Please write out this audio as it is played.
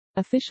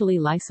Officially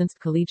licensed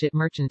collegiate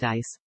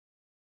merchandise.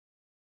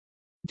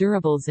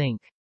 Durable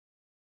zinc.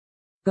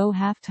 Go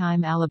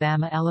Halftime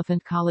Alabama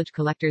Elephant College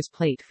Collector's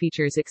Plate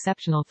features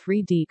exceptional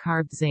 3D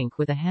carved zinc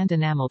with a hand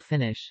enameled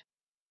finish.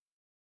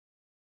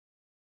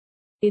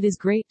 It is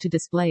great to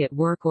display at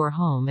work or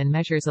home and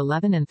measures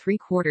 11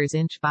 3/4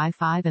 inch by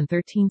 5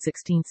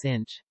 13/16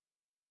 inch.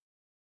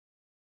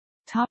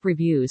 Top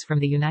reviews from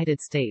the United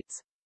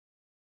States.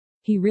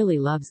 He really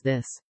loves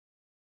this.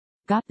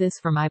 Got this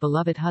for my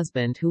beloved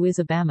husband who is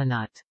a Bama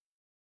nut.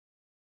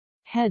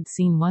 Had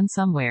seen one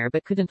somewhere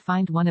but couldn't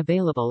find one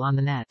available on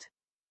the net.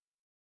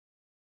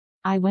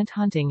 I went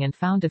hunting and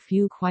found a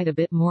few quite a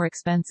bit more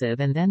expensive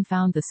and then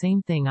found the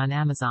same thing on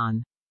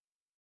Amazon.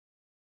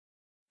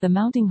 The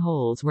mounting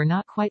holes were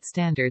not quite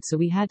standard so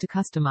we had to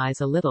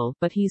customize a little,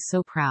 but he's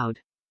so proud.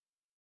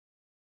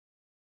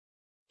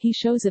 He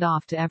shows it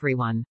off to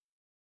everyone.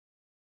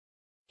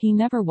 He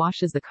never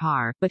washes the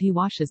car, but he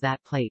washes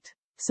that plate.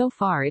 So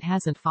far it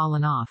hasn't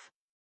fallen off.